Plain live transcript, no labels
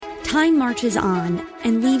Time marches on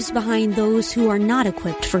and leaves behind those who are not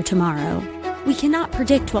equipped for tomorrow. We cannot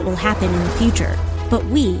predict what will happen in the future, but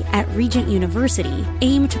we at Regent University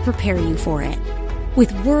aim to prepare you for it.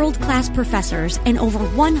 With world-class professors and over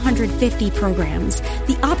 150 programs,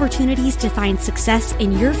 the opportunities to find success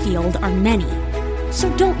in your field are many. So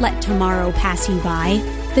don't let tomorrow pass you by.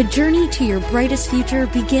 The journey to your brightest future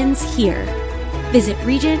begins here. Visit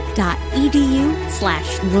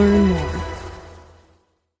regent.edu/learn more.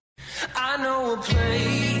 I know a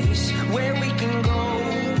place where we can go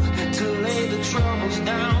to lay the troubles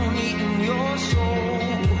down, eating your soul.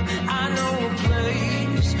 I know a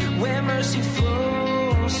place where mercy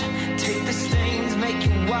flows. Take the stains, make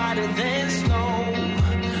it whiter than snow.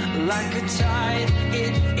 Like a tide,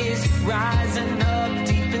 it is rising up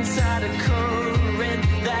deep inside a current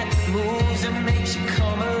that moves and makes you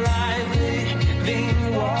come alive.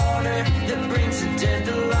 Living water that brings the dead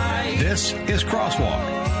to life. This is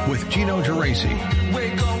Crosswalk with Gino Geraci.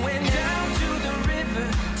 We're going down to the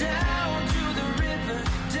river, down to the river,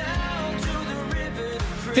 down to the river.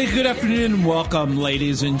 Hey, good afternoon and welcome,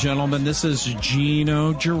 ladies and gentlemen. This is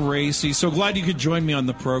Gino Geraci. So glad you could join me on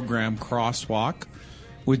the program Crosswalk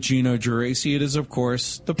with Gino Geraci. It is, of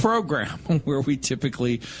course, the program where we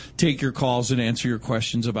typically take your calls and answer your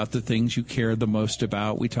questions about the things you care the most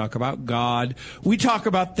about. We talk about God. We talk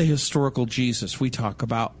about the historical Jesus. We talk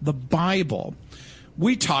about the Bible.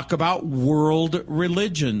 We talk about world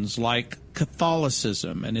religions like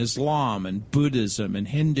Catholicism and Islam and Buddhism and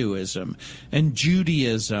Hinduism and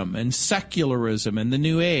Judaism and secularism and the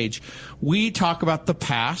New Age. We talk about the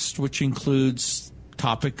past, which includes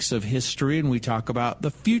topics of history, and we talk about the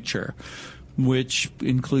future, which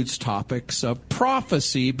includes topics of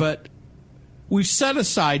prophecy. But we've set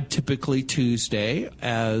aside typically Tuesday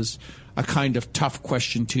as a kind of tough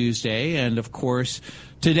question Tuesday. And of course,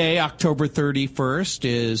 today, October 31st,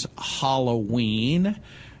 is Halloween.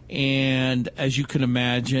 And as you can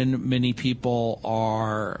imagine, many people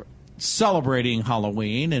are celebrating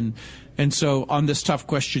Halloween. And so on this tough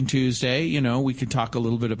question Tuesday, you know, we could talk a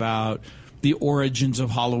little bit about the origins of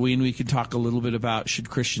Halloween. We could talk a little bit about should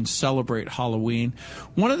Christians celebrate Halloween.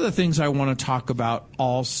 One of the things I want to talk about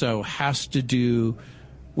also has to do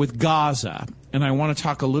with Gaza. And I want to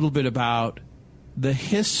talk a little bit about the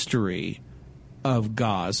history of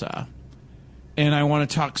Gaza. And I want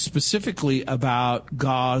to talk specifically about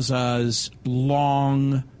Gaza's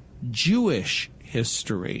long Jewish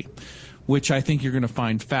history, which I think you're going to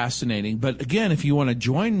find fascinating. But again, if you want to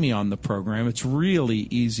join me on the program, it's really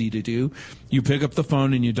easy to do. You pick up the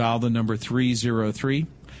phone and you dial the number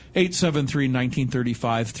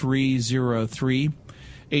 303-873-1935,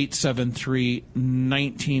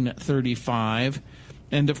 303-873-1935.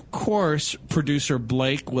 And of course, producer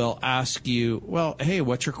Blake will ask you, well, hey,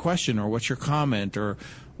 what's your question or what's your comment or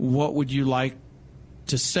what would you like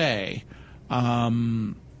to say?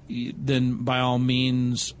 Then by all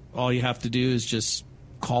means, all you have to do is just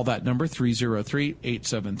call that number,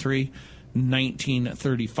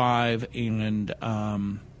 303-873-1935,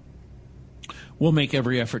 and we'll make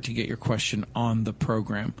every effort to get your question on the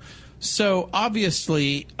program. So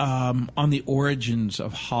obviously, on the origins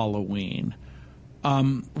of Halloween,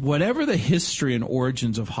 whatever the history and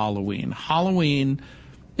origins of Halloween, Halloween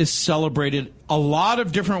is celebrated a lot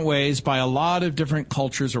of different ways by a lot of different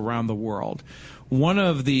cultures around the world. One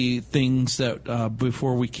of the things that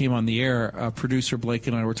before we came on the air, producer Blake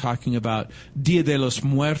and I were talking about Dia de los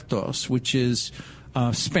Muertos, which is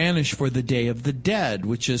Spanish for the Day of the Dead,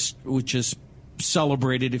 which is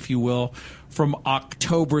celebrated, if you will, from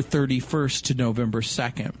October 31st to November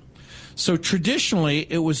 2nd. So traditionally,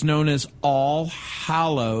 it was known as All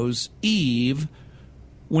Hallows Eve,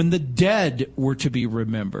 when the dead were to be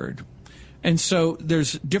remembered. And so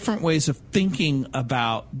there's different ways of thinking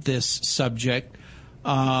about this subject.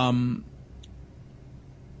 I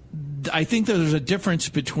think that there's a difference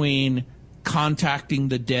between contacting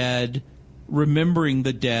the dead, remembering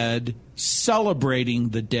the dead, celebrating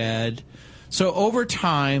the dead. So over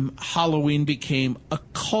time, Halloween became a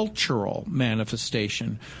cultural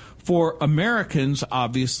manifestation. For Americans,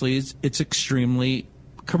 obviously, it's extremely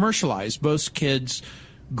commercialized. Most kids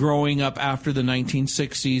growing up after the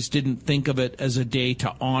 1960s didn't think of it as a day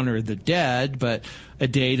to honor the dead, but a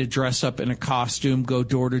day to dress up in a costume, go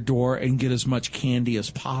door to door, and get as much candy as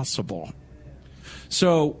possible.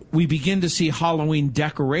 So we begin to see Halloween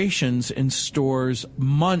decorations in stores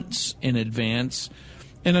months in advance.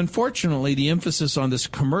 And unfortunately, the emphasis on this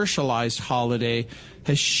commercialized holiday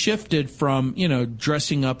has shifted from, you know,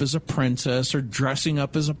 dressing up as a princess or dressing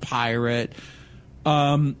up as a pirate.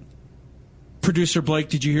 Producer Blake,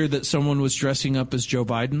 did you hear that someone was dressing up as Joe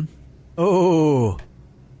Biden? Oh,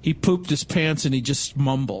 He pooped his pants and he just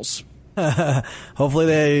mumbles. Hopefully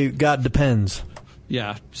they got Depends.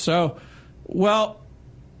 Yeah. So, well,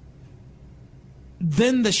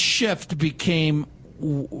 then the shift became,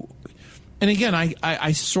 and again,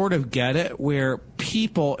 I sort of get it, where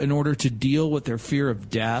people, in order to deal with their fear of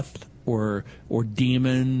death or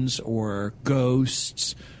demons or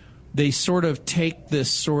ghosts, they sort of take this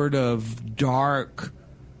sort of dark,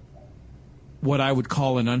 what I would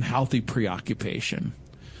call an unhealthy preoccupation.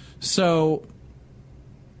 So,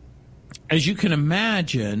 as you can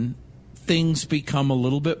imagine, things become a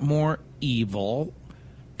little bit more evil.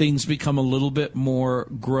 Things become a little bit more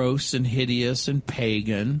gross and hideous and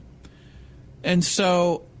pagan. And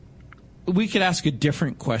so we could ask a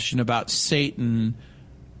different question about Satan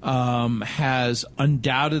has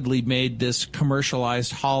undoubtedly made this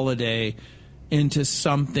commercialized holiday into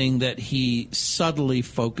something that he subtly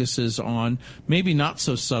focuses on, maybe not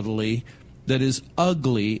so subtly, that is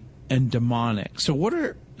ugly and demonic. So what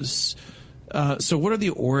are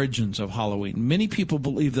the origins of Halloween? Many people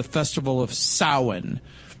believe the festival of Samhain.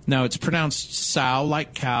 Now, it's pronounced sow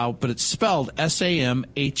like cow, but it's spelled Samhain.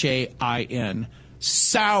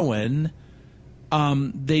 Samhain.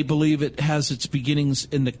 They believe it has its beginnings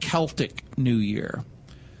in the Celtic New Year.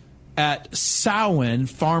 At Samhain,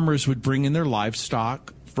 farmers would bring in their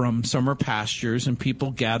livestock from summer pastures, and people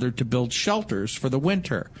gathered to build shelters for the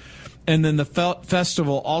winter. And then the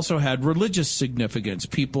festival also had religious significance.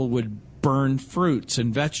 People would burn fruits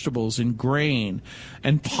and vegetables and grain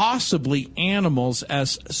and possibly animals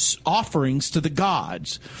as offerings to the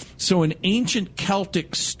gods. So in ancient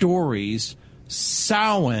Celtic stories,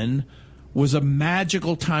 Samhain was a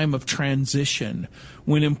magical time of transition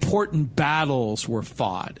when important battles were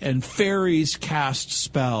fought and fairies cast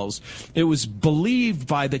spells. It was believed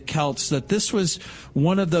by the Celts that this was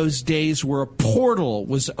one of those days where a portal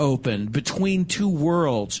was opened between two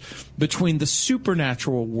worlds, between the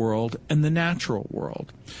supernatural world and the natural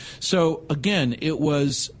world. So again, it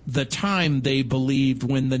was the time they believed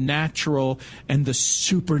when the natural and the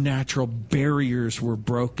supernatural barriers were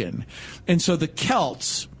broken. And so the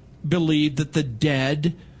Celts believed that the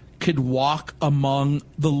dead could walk among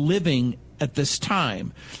the living at this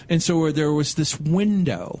time. And so there was this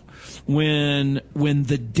window when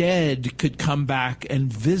the dead could come back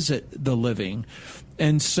and visit the living.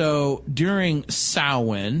 And so during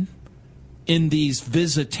Samhain, in these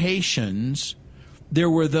visitations,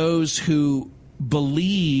 there were those who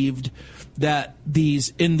believed that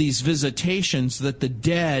in these visitations that the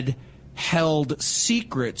dead held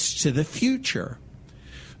secrets to the future.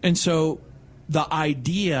 And so the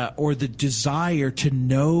idea or the desire to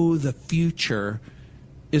know the future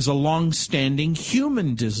is a long-standing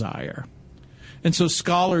human desire. And so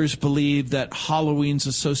scholars believe that Halloween's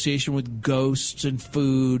association with ghosts and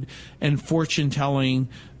food and fortune-telling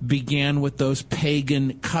began with those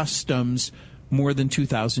pagan customs more than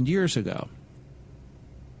 2,000 years ago.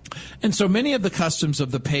 And so many of the customs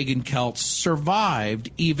of the pagan Celts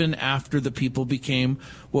survived even after the people became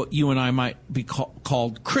what you and I might be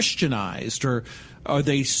called Christianized, or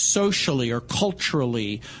they socially or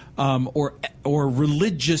culturally or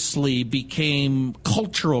religiously became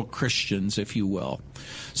cultural Christians, if you will.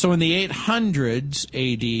 So in the 800s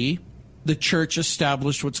AD, the church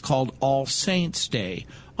established what's called All Saints' Day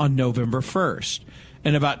on November 1st.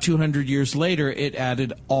 And about 200 years later, it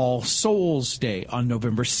added All Souls' Day on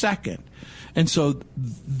November 2nd. And so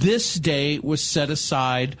this day was set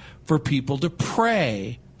aside for people to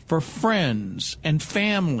pray for friends and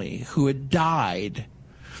family who had died.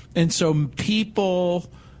 And so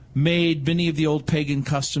people made many of the old pagan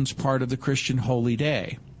customs part of the Christian holy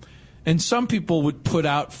day. And some people would put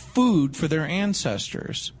out food for their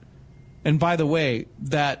ancestors. And by the way,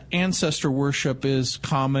 that ancestor worship is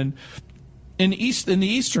common in the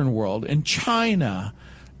Eastern world, in China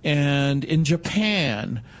and in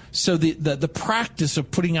Japan. So the practice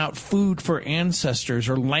of putting out food for ancestors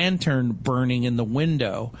or lantern burning in the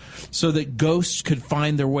window so that ghosts could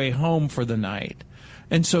find their way home for the night.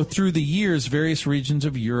 And so through the years, various regions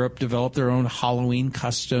of Europe developed their own Halloween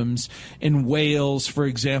customs. In Wales, for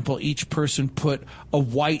example, each person put a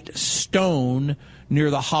white stone near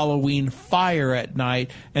the Halloween fire at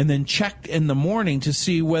night and then checked in the morning to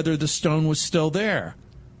see whether the stone was still there.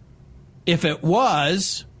 If it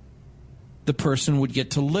was, the person would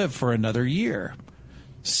get to live for another year.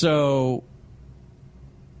 So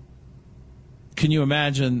can you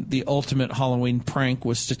imagine the ultimate Halloween prank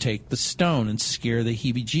was to take the stone and scare the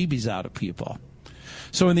heebie-jeebies out of people?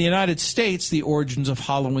 So in the United States, the origins of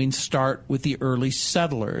Halloween start with the early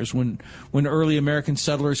settlers. When early American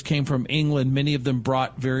settlers came from England, many of them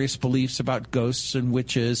brought various beliefs about ghosts and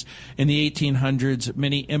witches. In the 1800s,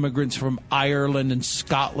 many immigrants from Ireland and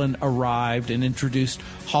Scotland arrived and introduced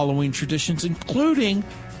Halloween traditions, including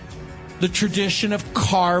the tradition of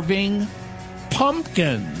carving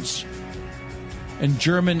pumpkins. And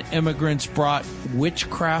German immigrants brought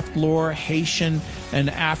witchcraft lore. Haitian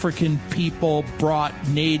and African people brought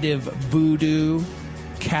native voodoo,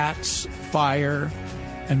 cats, fire,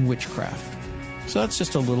 and witchcraft. So that's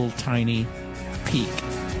just a little tiny peek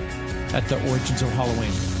at the origins of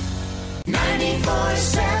Halloween.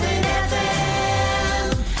 94.7 FM,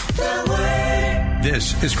 The Word.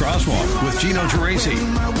 This is Crosswalk with Gino Geraci.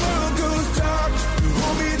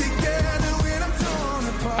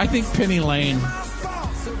 I think Penny Lane.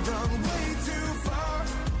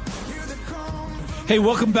 Hey,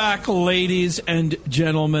 welcome back, ladies and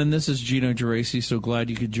gentlemen. This is Gino Geraci. So glad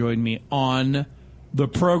you could join me on the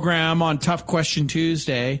program on Tough Question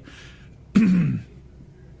Tuesday.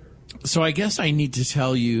 So I guess I need to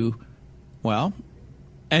tell you, well,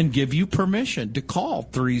 and give you permission to call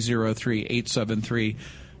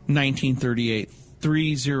 303-873-1938.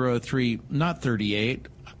 303, not 38.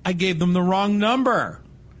 I gave them the wrong number.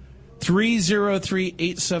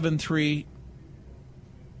 303-873-1935.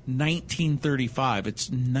 It's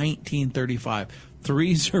 1935.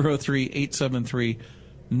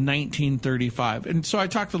 303-873-1935. And so I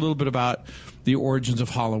talked a little bit about the origins of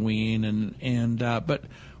Halloween, but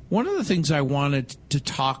one of the things I wanted to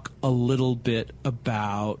talk a little bit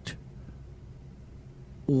about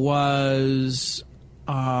was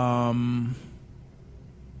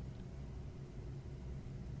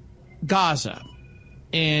Gaza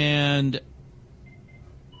and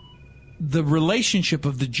the relationship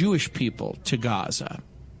of the Jewish people to Gaza.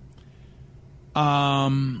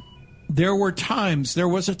 There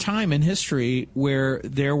was a time in history where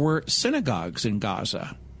there were synagogues in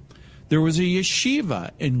Gaza. There was a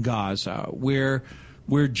yeshiva in Gaza where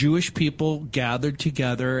Jewish people gathered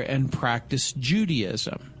together and practiced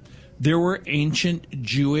Judaism. There were ancient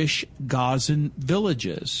Jewish Gazan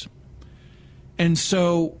villages. And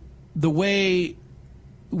so the way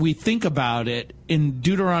we think about it in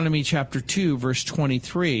Deuteronomy chapter 2, verse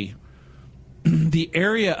 23, the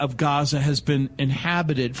area of Gaza has been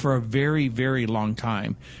inhabited for a very, very long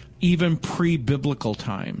time, even pre-biblical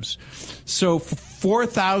times. So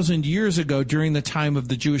 4,000 years ago, during the time of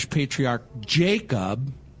the Jewish patriarch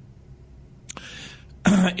Jacob,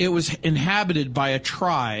 it was inhabited by a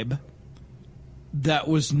tribe that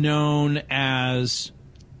was known as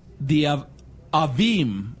the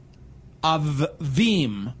Avim,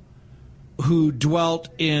 who dwelt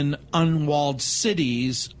in unwalled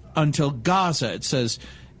cities until Gaza, it says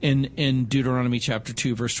in Deuteronomy chapter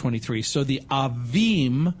 2, verse 23. So the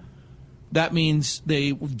Avim, that means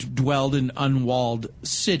they dwelled in unwalled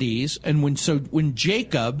cities. And when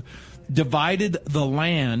Jacob divided the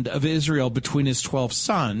land of Israel between his 12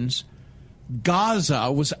 sons,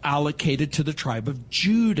 Gaza was allocated to the tribe of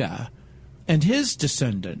Judah and his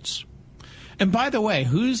descendants. And by the way,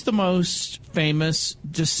 who's the most famous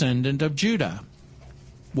descendant of Judah?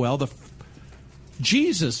 Well,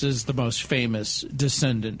 Jesus is the most famous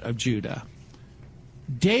descendant of Judah.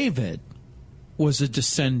 David was a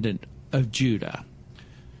descendant of Judah.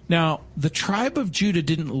 Now, the tribe of Judah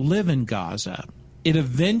didn't live in Gaza. It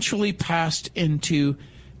eventually passed into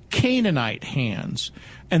Canaanite hands,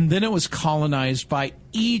 and then it was colonized by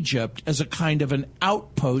Egypt as a kind of an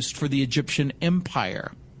outpost for the Egyptian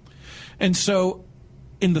Empire. And so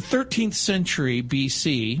in the 13th century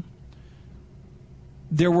BC,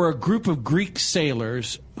 there were a group of Greek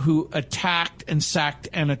sailors who attacked and sacked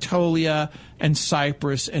Anatolia and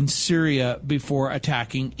Cyprus and Syria before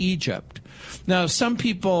attacking Egypt. Now, some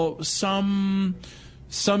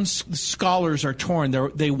scholars are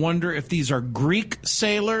torn. They wonder if these are Greek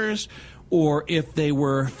sailors or if they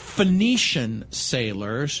were Phoenician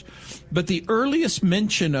sailors. But the earliest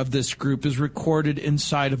mention of this group is recorded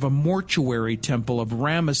inside of a mortuary temple of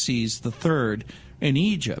Ramesses III in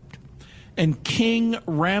Egypt. And King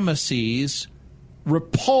Ramesses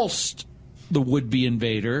repulsed the would-be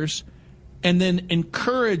invaders and then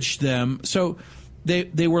encouraged them. So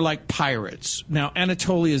they were like pirates. Now,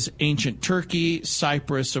 Anatolia is ancient Turkey,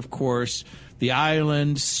 Cyprus, of course, the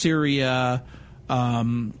island, Syria,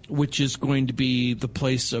 which is going to be the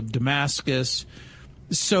place of Damascus.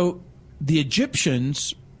 So the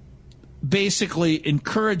Egyptians basically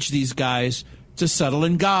encouraged these guys to settle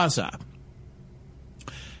in Gaza.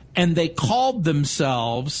 And they called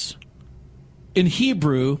themselves, in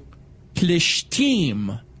Hebrew,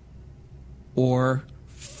 Plishtim. or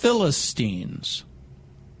Philistines.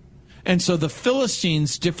 And so the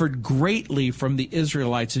Philistines differed greatly from the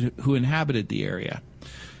Israelites who inhabited the area.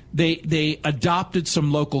 They adopted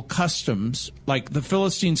some local customs, like the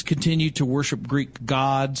Philistines continued to worship Greek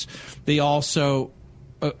gods. They also,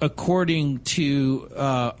 according to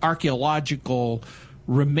archaeological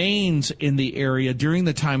remains in the area during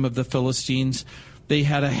the time of the Philistines, they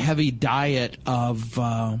had a heavy diet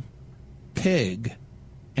of pig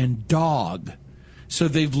and dog. So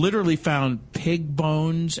they've literally found pig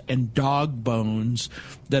bones and dog bones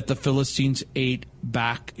that the Philistines ate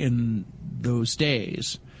back in those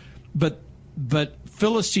days. But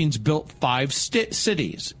Philistines built 5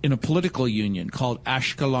 cities in a political union called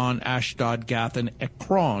Ashkelon, Ashdod, Gath, and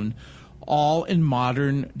Ekron, all in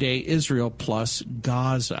modern-day Israel plus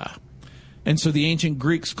Gaza. And so the ancient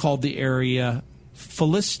Greeks called the area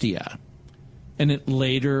Philistia, and it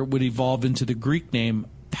later would evolve into the Greek name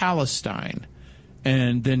Palestine.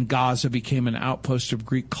 And then Gaza became an outpost of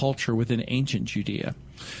Greek culture within ancient Judea.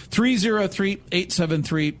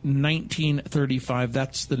 303-873-1935.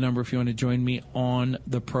 That's the number if you want to join me on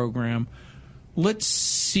the program. Let's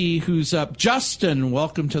see who's up. Justin,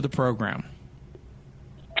 welcome to the program.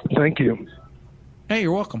 Thank you. Hey,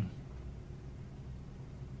 you're welcome.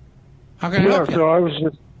 How can I help you? So I was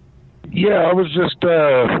just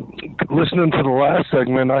listening to the last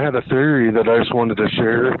segment. I had a theory that I just wanted to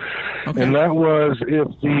share, and that was if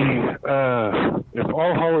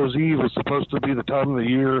All Hallows Eve is supposed to be the time of the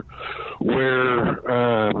year where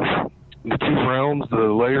the two realms, the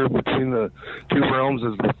layer between the two realms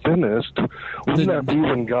is the thinnest, wouldn't that be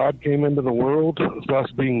when God came into the world,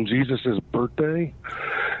 thus being Jesus' birthday?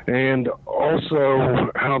 And also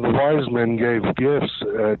how the wise men gave gifts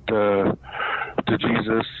to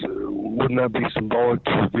Jesus, wouldn't that be symbolic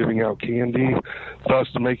to giving out candy, thus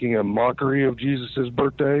making a mockery of Jesus'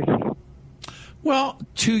 birthday? Well,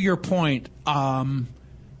 to your point,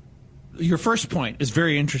 your first point is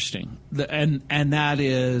very interesting, and that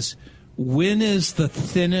is, when is the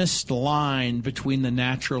thinnest line between the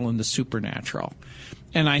natural and the supernatural?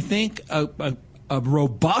 And I think a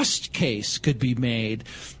robust case could be made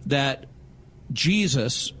that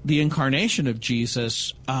Jesus, the incarnation of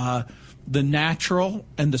Jesus, the natural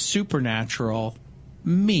and the supernatural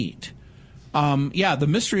meet. The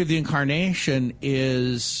mystery of the incarnation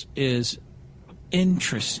is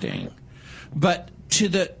interesting, but to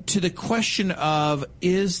the question of,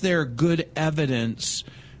 is there good evidence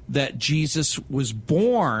that Jesus was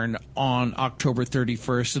born on October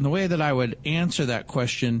 31st? And the way that I would answer that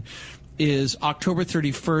question is October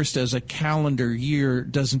 31st as a calendar year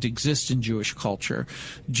doesn't exist in Jewish culture.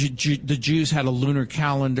 The Jews had a lunar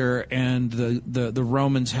calendar, and the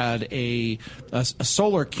Romans had a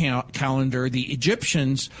solar calendar. The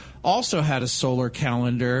Egyptians also had a solar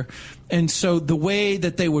calendar. And so the way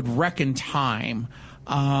that they would reckon time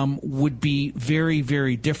would be very,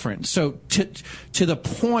 very different. So to the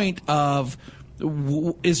point of,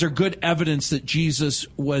 is there good evidence that Jesus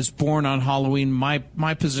was born on Halloween?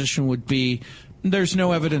 My position would be, there's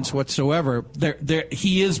no evidence whatsoever.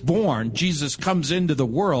 He is born. Jesus comes into the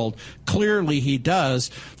world. Clearly he does.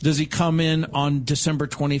 Does he come in on December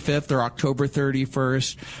 25th or October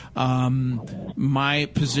 31st? My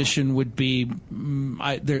position would be,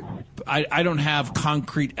 I don't have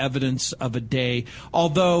concrete evidence of a day,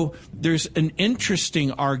 although there's an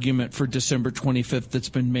interesting argument for December 25th that's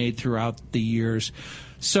been made throughout the years.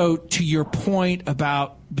 So to your point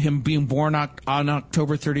about him being born on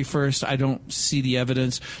October 31st, I don't see the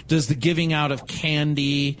evidence. Does the giving out of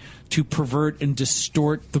candy to pervert and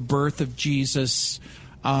distort the birth of Jesus,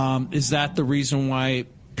 is that the reason why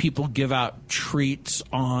people give out treats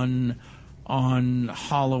on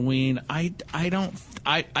Halloween? I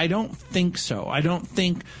don't think so. I don't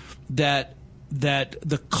think that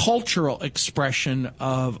the cultural expression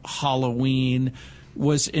of Halloween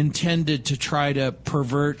was intended to try to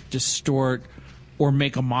pervert, distort, or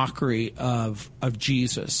make a mockery of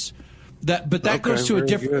Jesus. That goes to a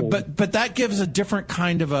different. But that gives a different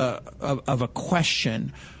kind of a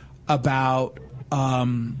question about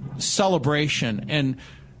celebration. And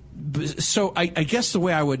so I guess the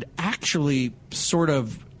way I would actually sort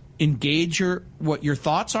of engage what your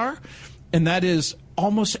thoughts are, and that is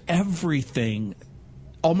almost everything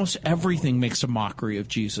makes a mockery of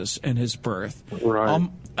Jesus and his birth. Right.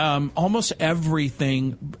 Almost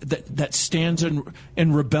everything that stands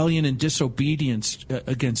in rebellion and disobedience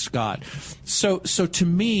against God. So to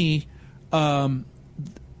me, if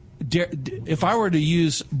I were to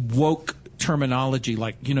use woke terminology,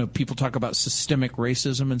 like, people talk about systemic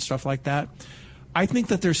racism and stuff like that, I think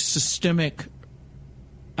that there's systemic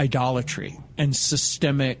idolatry and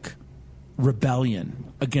systemic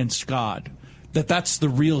rebellion against God, that's the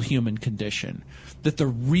real human condition, that the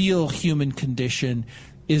real human condition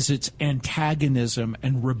is its antagonism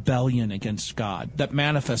and rebellion against God that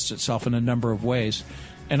manifests itself in a number of ways.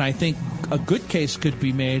 And I think a good case could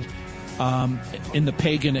be made in the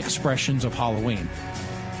pagan expressions of Halloween.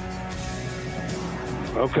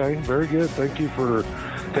 Okay, very good. Thank you for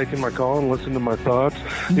taking my call and listening to my thoughts.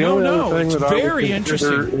 It's very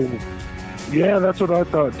interesting. Yeah, that's what I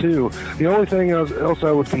thought too. The only thing else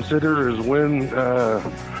I would consider is when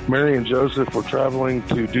Mary and Joseph were traveling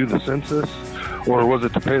to do the census, or was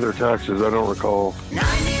it to pay their taxes? I don't recall.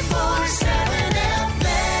 94.7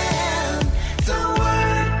 FM, the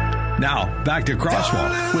Word. Now, back to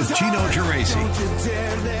Crosswalk with Gino Geraci.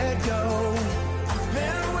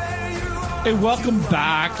 Hey, welcome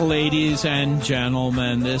back, ladies and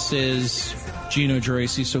gentlemen. This is Gino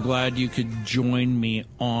Geraci. So glad you could join me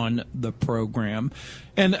on the program.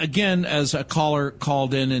 And again, as a caller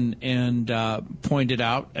called in and pointed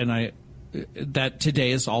out, that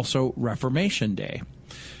today is also Reformation Day.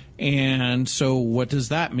 And so what does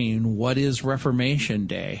that mean? What is Reformation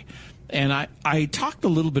Day? And I talked a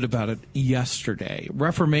little bit about it yesterday.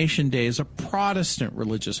 Reformation Day is a Protestant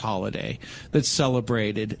religious holiday that's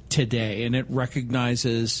celebrated today, and it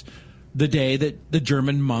recognizes the day that the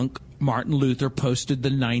German monk Martin Luther posted the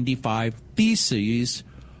 95 Theses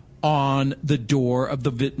on the door of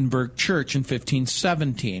the Wittenberg Church in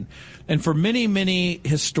 1517. And for many, many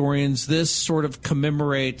historians, this sort of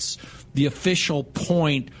commemorates the official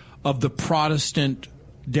point of the Protestant,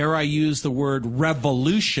 dare I use the word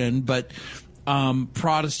revolution, but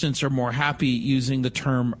Protestants are more happy using the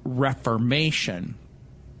term Reformation.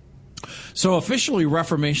 So officially,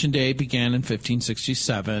 Reformation Day began in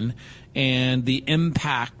 1567, and the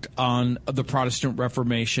impact on the Protestant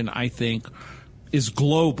Reformation, I think, is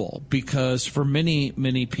global, because for many,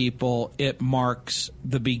 many people, it marks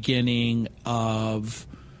the beginning of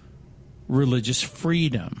religious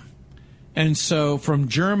freedom. And so from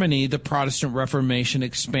Germany, the Protestant Reformation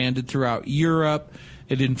expanded throughout Europe.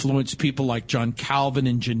 It influenced people like John Calvin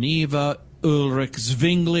in Geneva, Ulrich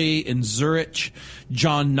Zwingli in Zurich,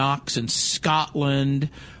 John Knox in Scotland.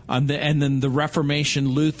 And then the Reformation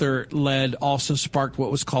Luther led also sparked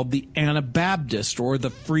what was called the Anabaptist or the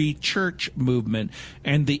Free Church movement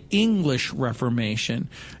and the English Reformation.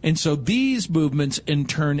 And so these movements in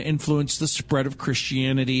turn influenced the spread of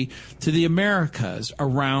Christianity to the Americas,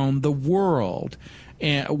 around the world,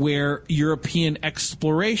 where European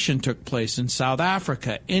exploration took place in South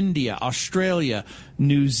Africa, India, Australia,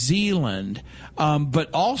 New Zealand. But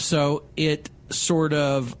also it sort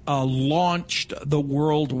of launched the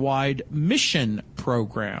worldwide mission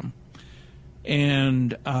program.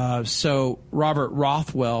 And so Robert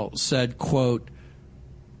Rothwell said, quote,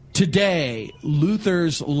 "Today,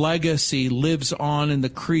 Luther's legacy lives on in the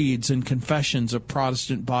creeds and confessions of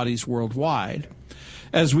Protestant bodies worldwide.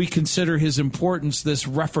 As we consider his importance this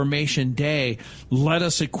Reformation Day, let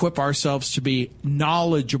us equip ourselves to be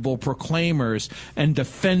knowledgeable proclaimers and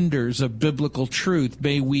defenders of biblical truth.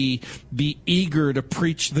 May we be eager to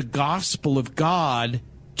preach the gospel of God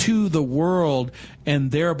to the world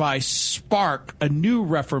and thereby spark a new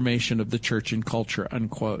reformation of the church and culture,"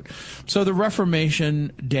 unquote. So the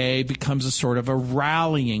Reformation Day becomes a sort of a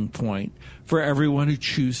rallying point for everyone who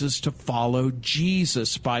chooses to follow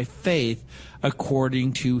Jesus by faith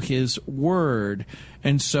according to his word.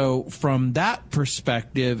 And so from that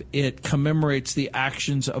perspective, it commemorates the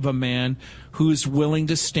actions of a man who is willing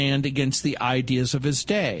to stand against the ideas of his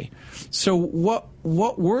day. So what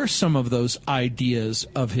were some of those ideas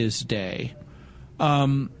of his day?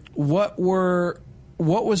 What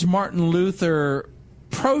was Martin Luther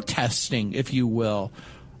protesting, if you will?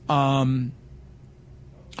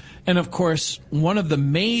 And of course, one of the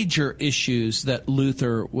major issues that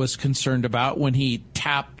Luther was concerned about when he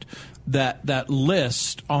tapped that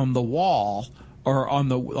list on the wall or on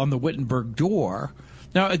the Wittenberg door.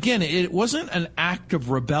 Now, again, it wasn't an act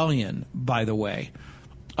of rebellion, by the way.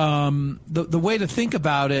 The way to think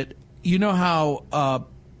about it, you know how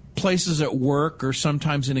places at work or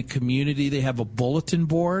sometimes in a community they have a bulletin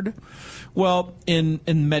board? Well, in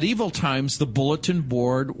medieval times, the bulletin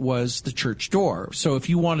board was the church door. So if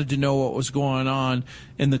you wanted to know what was going on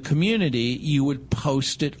in the community, you would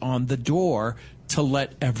post it on the door to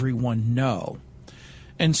let everyone know.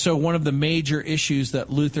 And so one of the major issues that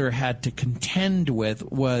Luther had to contend with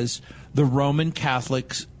was the Roman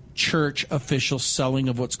Catholic Church officials selling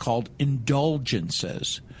of what's called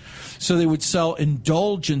indulgences. So they would sell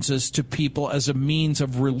indulgences to people as a means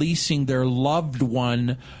of releasing their loved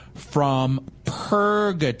one from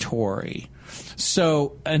purgatory.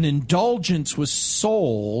 So an indulgence was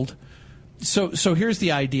sold So here's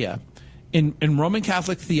the idea. In Roman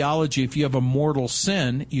Catholic theology, if you have a mortal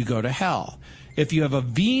sin, you go to hell. If you have a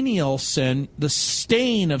venial sin, the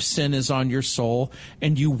stain of sin is on your soul,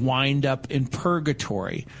 and you wind up in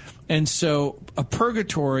purgatory. And so a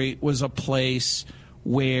purgatory was a place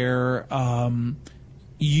where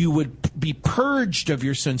you would be purged of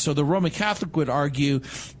your sin. So the Roman Catholic would argue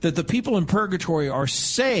that the people in purgatory are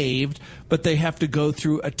saved, but they have to go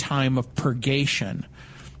through a time of purgation.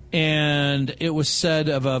 And it was said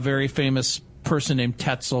of a very famous person named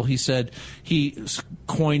Tetzel, he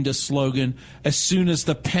coined a slogan, as soon as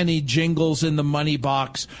the penny jingles in the money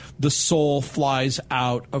box, the soul flies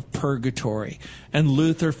out of purgatory. And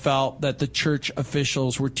Luther felt that the church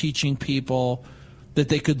officials were teaching people that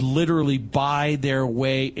they could literally buy their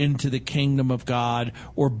way into the kingdom of God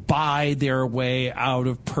or buy their way out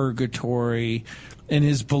of purgatory. And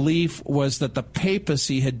his belief was that the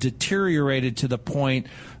papacy had deteriorated to the point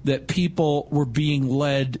that people were being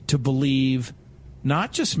led to believe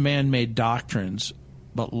not just man-made doctrines,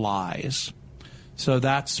 but lies. So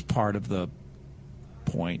that's part of the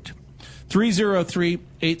point.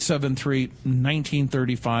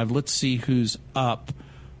 303-873-1935. Let's see who's up.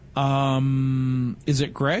 Is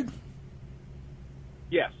it Greg?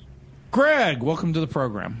 Yes. Greg, welcome to the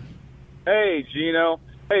program. Hey, Gino.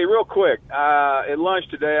 Hey, real quick. At lunch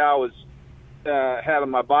today, I was having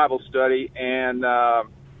my Bible study, and I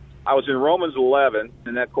was in Romans 11,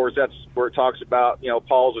 and of course that's where it talks about,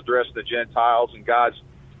 Paul's addressing the Gentiles and God's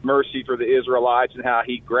mercy for the Israelites and how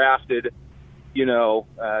he grafted,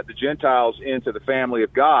 the Gentiles into the family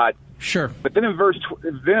of God. Sure. But then in verse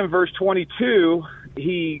 22,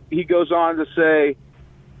 he goes on to say,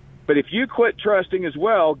 but if you quit trusting as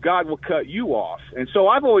well, God will cut you off. And so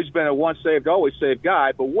I've always been a once saved, always saved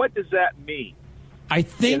guy, but what does that mean? I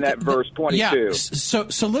think in that verse 22. Yeah,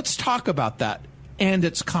 so let's talk about that and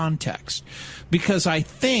its context, because I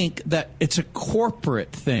think that it's a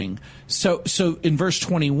corporate thing. So in verse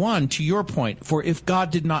 21, to your point, for if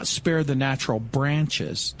God did not spare the natural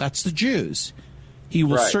branches, that's the Jews, he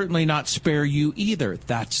will certainly not spare you either.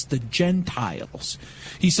 That's the Gentiles.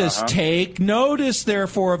 He says, take notice,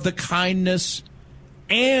 therefore, of the kindness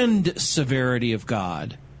and severity of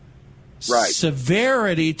God. Right.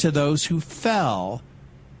 Severity to those who fell,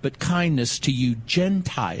 but kindness to you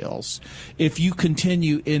Gentiles. If you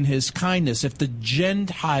continue in his kindness, if the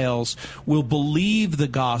Gentiles will believe the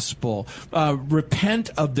gospel, repent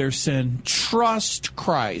of their sin, trust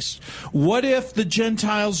Christ. What if the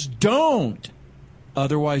Gentiles don't?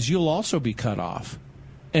 Otherwise, you'll also be cut off.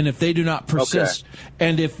 And if they do not persist,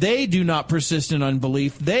 and if they do not persist in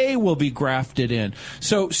unbelief, they will be grafted in.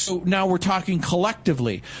 So now we're talking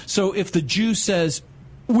collectively. So if the Jew says,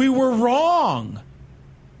 we were wrong,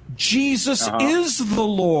 Jesus is the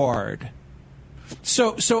Lord.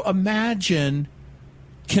 So imagine,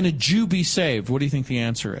 can a Jew be saved? What do you think the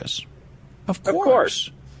answer is? Of course.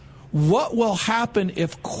 What will happen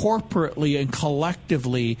if corporately and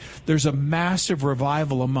collectively there's a massive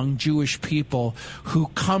revival among Jewish people who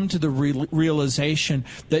come to the realization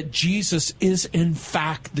that Jesus is in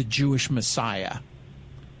fact the Jewish Messiah?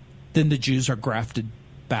 Then the Jews are grafted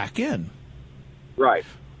back in. Right.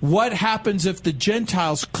 What happens if the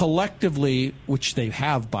Gentiles collectively, which they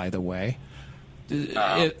have, by the way,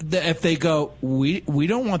 if they go, we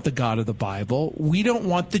don't want the God of the Bible, we don't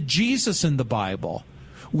want the Jesus in the Bible,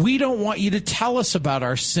 we don't want you to tell us about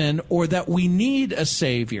our sin or that we need a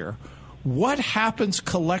Savior. What happens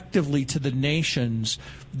collectively to the nations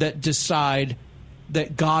that decide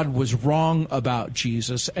that God was wrong about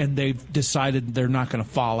Jesus and they've decided they're not going to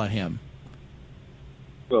follow him?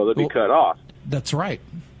 Well, they'll be cut off. That's right.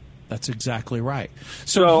 That's exactly right.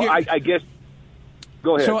 So I guess,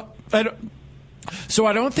 go ahead. So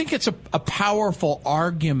I don't think it's a powerful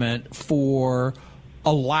argument for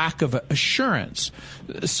a lack of assurance.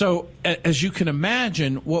 So as you can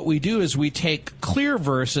imagine, what we do is we take clear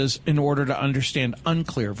verses in order to understand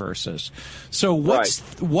unclear verses. So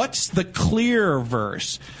what's the clear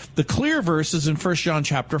verse? The clear verse is in 1 John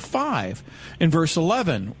chapter 5, in verse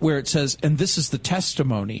 11, where it says, and this is the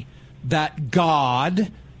testimony, that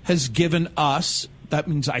God has given us, that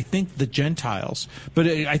means I think the Gentiles, but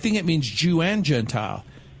I think it means Jew and Gentile,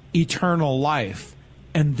 eternal life.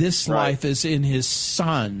 And this life is in his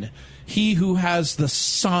Son. He who has the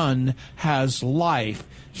Son has life.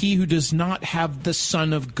 He who does not have the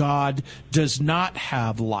Son of God does not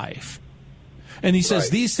have life. And he says,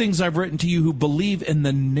 these things I've written to you who believe in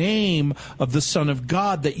the name of the Son of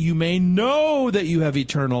God, that you may know that you have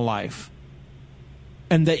eternal life,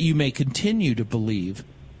 and that you may continue to believe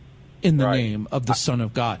in the name of the Son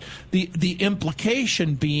of God. The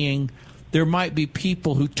implication being there might be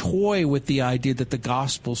people who toy with the idea that the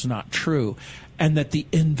gospel's not true and that the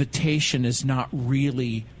invitation is not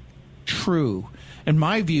really true. And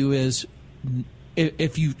my view is,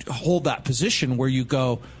 if you hold that position where you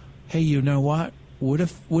go, hey, you know what? What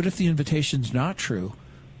if the invitation's not true?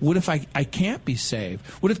 What if I can't be saved?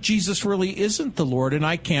 What if Jesus really isn't the Lord and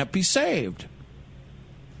I can't be saved?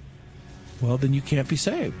 Well, then you can't be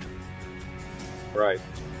saved. Right.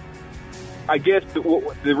 I guess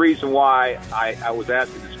the reason why I was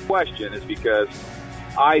asking this question is because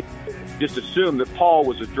I just assumed that Paul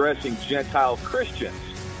was addressing Gentile Christians.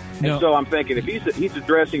 No. And so I'm thinking, if he's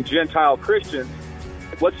addressing Gentile Christians,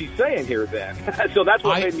 what's he saying here then? So that's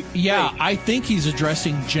what made me think. Yeah, I think he's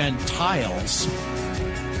addressing Gentiles.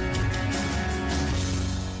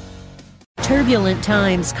 Turbulent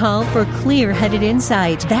times call for clear-headed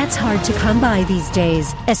insight. That's hard to come by these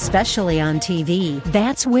days, especially on TV.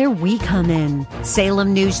 That's where we come in.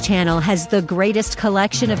 Salem News Channel has the greatest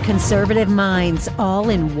collection of conservative minds all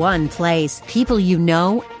in one place. People you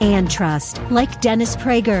know and trust, like Dennis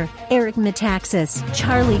Prager, Eric Metaxas,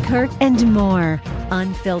 Charlie Kirk, and more.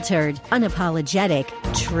 Unfiltered, unapologetic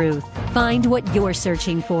truth. Find what you're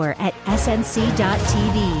searching for at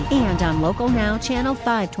snc.tv and on Local Now Channel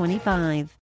 525.